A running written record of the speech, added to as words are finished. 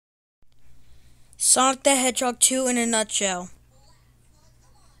Sonic the Hedgehog 2 in a nutshell.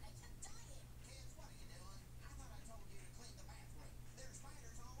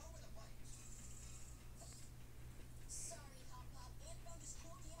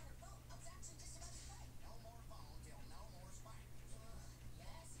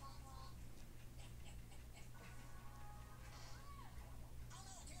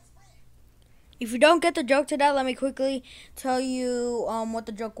 If you don't get the joke to that, let me quickly tell you what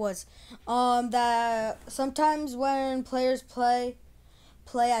the joke was. That sometimes when players play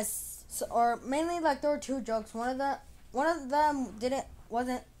as, or mainly like there were two jokes. One of them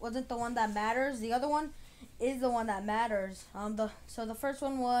wasn't the one that matters. The other one is the one that matters. The first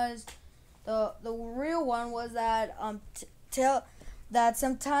one was the real one was that tell that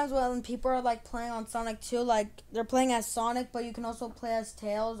sometimes when people are like playing on Sonic 2, like they're playing as Sonic, but you can also play as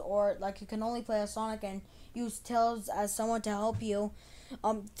Tails, or like you can only play as Sonic and use Tails as someone to help you.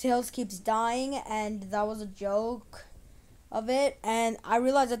 Tails keeps dying, and that was a joke of it. And I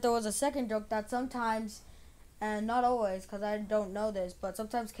realized that there was a second joke that sometimes, and not always, because I don't know this, but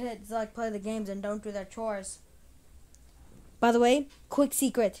sometimes kids like play the games and don't do their chores. By the way, quick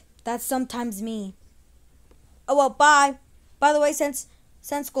secret, that's sometimes me. Oh well, bye. By the way, since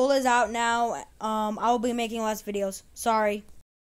school is out now, I will be making less videos. Sorry.